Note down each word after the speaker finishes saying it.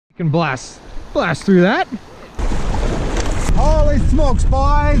Can blast through that. Holy smokes,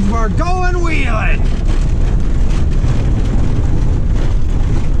 boys, we're going wheeling.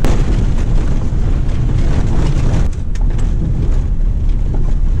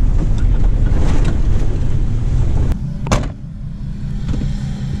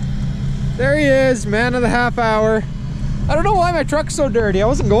 There he is, man of the half hour. I don't know why my truck's so dirty. I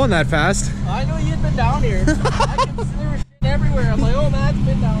wasn't going that fast. I knew you'd been down here. I could see there was shit everywhere. I'm like, oh, Matt's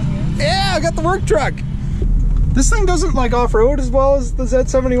been down here. Yeah, I got the work truck. This thing doesn't like off-road as well as the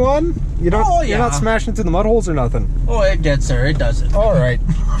Z71. You don't. Oh, yeah. You're not smashing through the mud holes or nothing. Oh, it gets there. It does it. All right.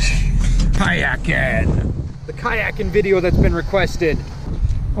 Kayaking. The kayaking video that's been requested.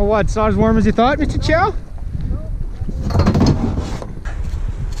 Oh, what? It's not as warm as you thought, Mr. Chow?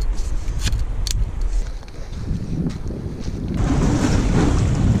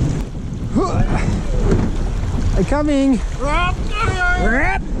 They're coming.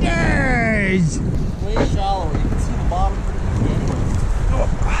 Raptors! Way shallower. You can see the bottom pretty easy.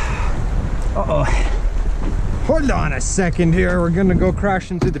 Uh-oh. Hold on a second here. We're gonna go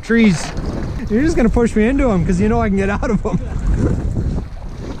crashing through the trees. You're just gonna push me into them because you know I can get out of them.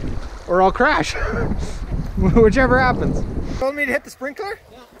 Or I'll crash. Whichever happens. You told me to hit the sprinkler?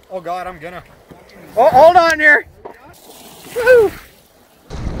 Yeah. Oh God, I'm gonna. Oh, hold on here. Woo.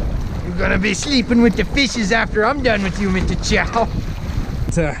 You're gonna be sleeping with the fishes after I'm done with you, Mr. Chow.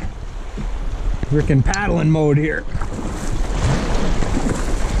 It's a frickin' paddling mode here.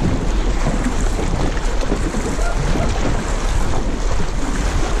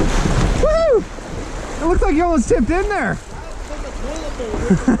 Woo! It looks like you almost tipped in there.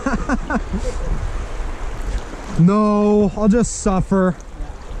 No, I'll just suffer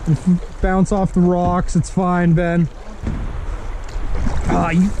and bounce off the rocks. It's fine, Ben.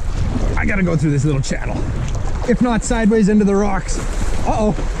 I gotta go through this little channel. If not, sideways into the rocks.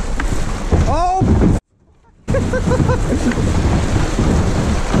 Uh-oh. Oh!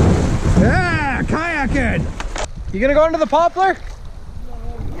 Yeah, kayaking! You gonna go into the poplar?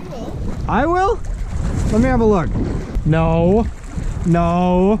 No, I will? Let me have a look. No.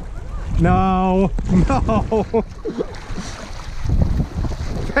 No. No. No.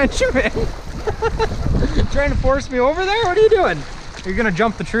 Benjamin! Trying to force me over there? What are you doing? You're gonna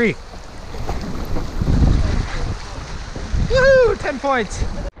jump the tree. Woo! 10 points.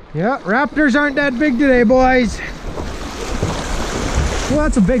 Yeah, raptors aren't that big today, boys. Well,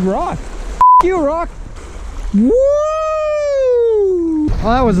 that's a big rock. F you, rock. Woo! Well,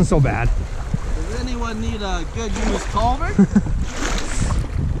 that wasn't so bad. Does anyone need a good used culvert?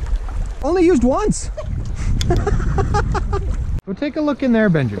 Only used once. Go take a look in there,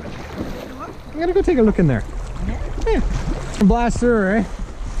 Benjamin. I'm gonna go take a look in there. Yeah. Blast through, eh?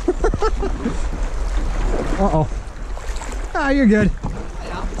 Uh-oh. Ah, you're good.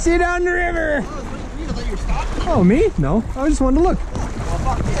 Yeah. See you down the river. Oh, Oh, me? No, I just wanted to look.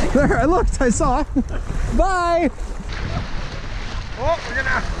 well, fuck yeah. There, I looked, I saw. Bye. Oh,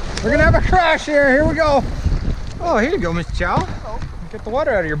 we're gonna have a crash here. Here we go. Oh, here you go, Miss Chow. Hello. Get the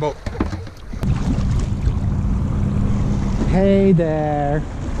water out of your boat. Hey there.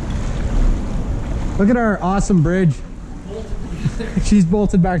 Look at our awesome bridge. She's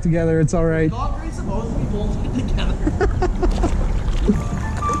bolted back together. It's all right. Concrete's supposed to be bolted together.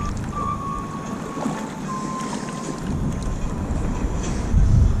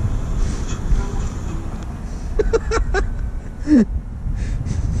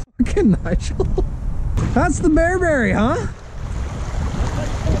 Fucking Nigel. That's the bearberry, huh?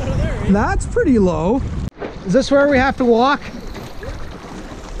 That's pretty low. Is this where we have to walk?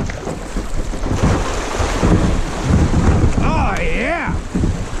 Oh yeah!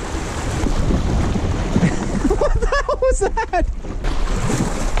 What the hell was that?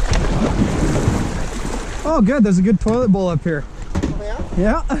 Oh good, there's a good toilet bowl up here. Oh,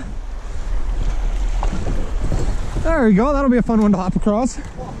 yeah? Yeah. There we go, that'll be a fun one to hop across.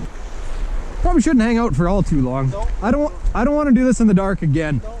 Probably shouldn't hang out for all too long. Nope. I don't want to do this in the dark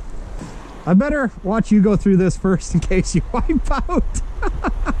again. Nope. I better watch you go through this first in case you wipe out.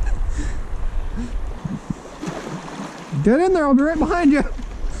 Get in there, I'll be right behind you.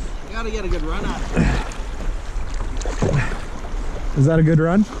 You gotta get a good run at it. Is that a good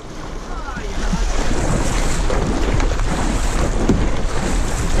run?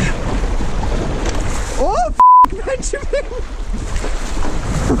 Oh, Benjamin!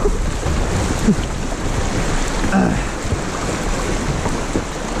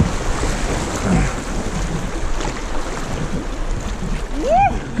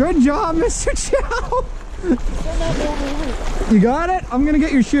 Good job, Mr. Chow! You got it? I'm gonna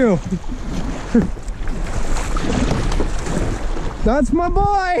get your shoe. That's my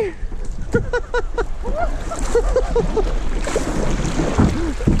boy.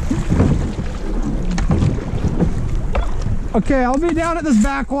 Okay, I'll be down at this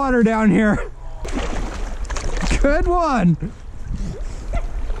backwater down here. Good one.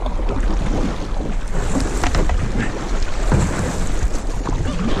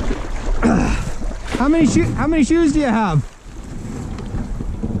 How many shoes do you have?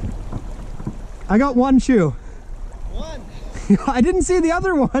 I got one shoe. One. I didn't see the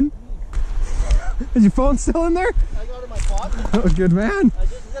other one. Is your phone still in there? I got it in my pocket. Oh, good man. I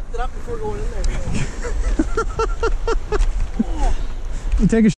just zipped it up before going in there. You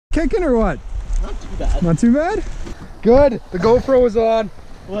take a kicking or what? Not too bad. Not too bad? Good. The GoPro is on.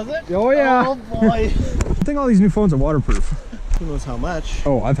 Was it? Oh yeah. Oh boy. I think all these new phones are waterproof. Who knows how much?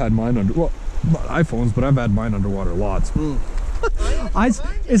 Oh, I've had mine under, well, not iPhones, but I've had mine underwater lots.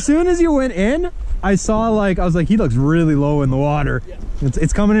 As soon as you went in, I saw I was like, he looks really low in the water. Yeah.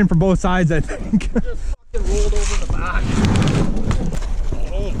 It's coming in from both sides, I think. Just fucking rolled over the back.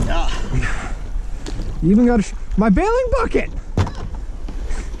 Oh yeah. You even got my bailing bucket.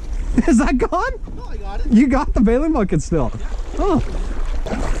 Is that gone? No, I got it. You got the bailing bucket still. Yeah. Oh,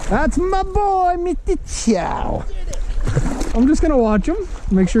 that's my boy, Mr. Chow. I'm just gonna watch him,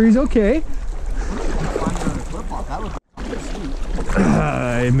 make sure he's okay.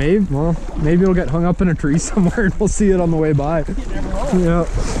 Maybe it'll get hung up in a tree somewhere and we'll see it on the way by. You never know. Yeah.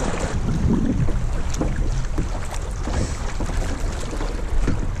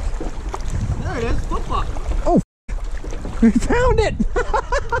 There it is, flip-flop. Oh, we found it!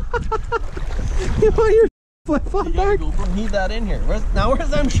 You want your flip-flop You gotta back? go from need that in here. Where's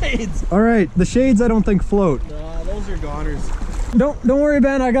them shades? All right, the shades I don't think float. Nah, those are goners. Don't worry,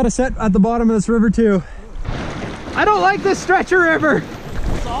 Ben. I got a set at the bottom of this river too. I don't like this stretcher river.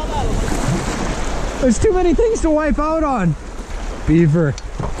 Saw that. There's too many things to wipe out on. Beaver.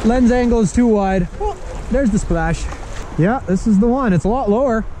 Lens angle is too wide. Oh, there's the splash. Yeah, this is the one. It's a lot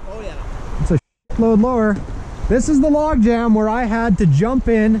lower. Oh yeah. It's a load lower. This is the log jam where I had to jump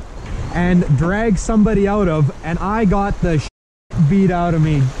in and drag somebody out of, and I got the beat out of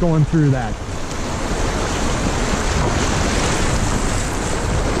me going through that.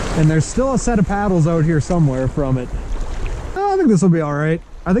 And there's still a set of paddles out here somewhere from it. Oh, I think this will be all right.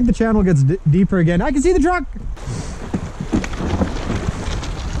 I think the channel gets deeper again. I can see the truck.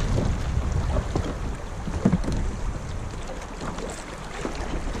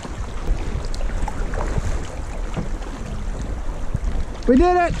 We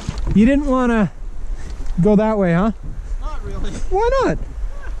did it. You didn't want to go that way, huh? Not really. Why not?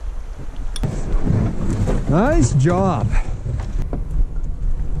 Nice job.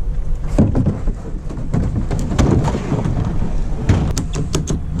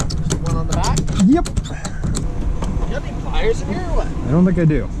 One on the back. Yep. You got any pliers in here or what? I don't think I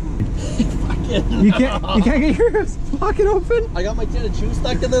do. You can't get your pocket open? I got my tin of chew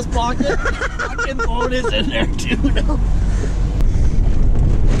stuck in this pocket. Fucking phone is in there too now.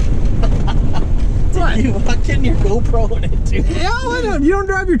 What? You fucking your GoPro in it too. Yeah, I don't. You don't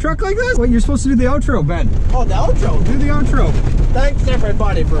drive your truck like this? What, you're supposed to do the outro, Ben. Oh, the outro. Do the outro. Thanks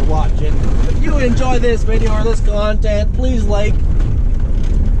everybody for watching. If you enjoy this video or this content, please like,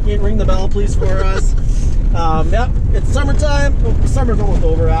 ring the bell please for us. Yep, it's summertime. Oh, summer's almost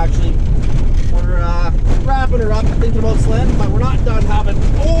over actually. We're wrapping her up, thinking about sled, but we're not done having.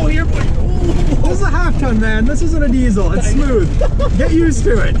 Oh, here, boy. Oh. This is a half ton, man. This isn't a diesel. It's smooth. Get used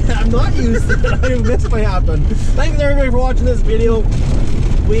to it. I'm not used to it. I missed my half ton. Thanks everybody for watching this video.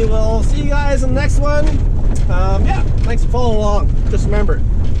 We will see you guys in the next one. Yeah, thanks for following along. Just remember,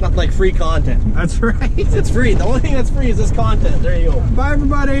 not like free content. That's right. It's free. The only thing that's free is this content. There you go. Bye,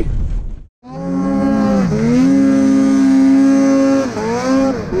 everybody.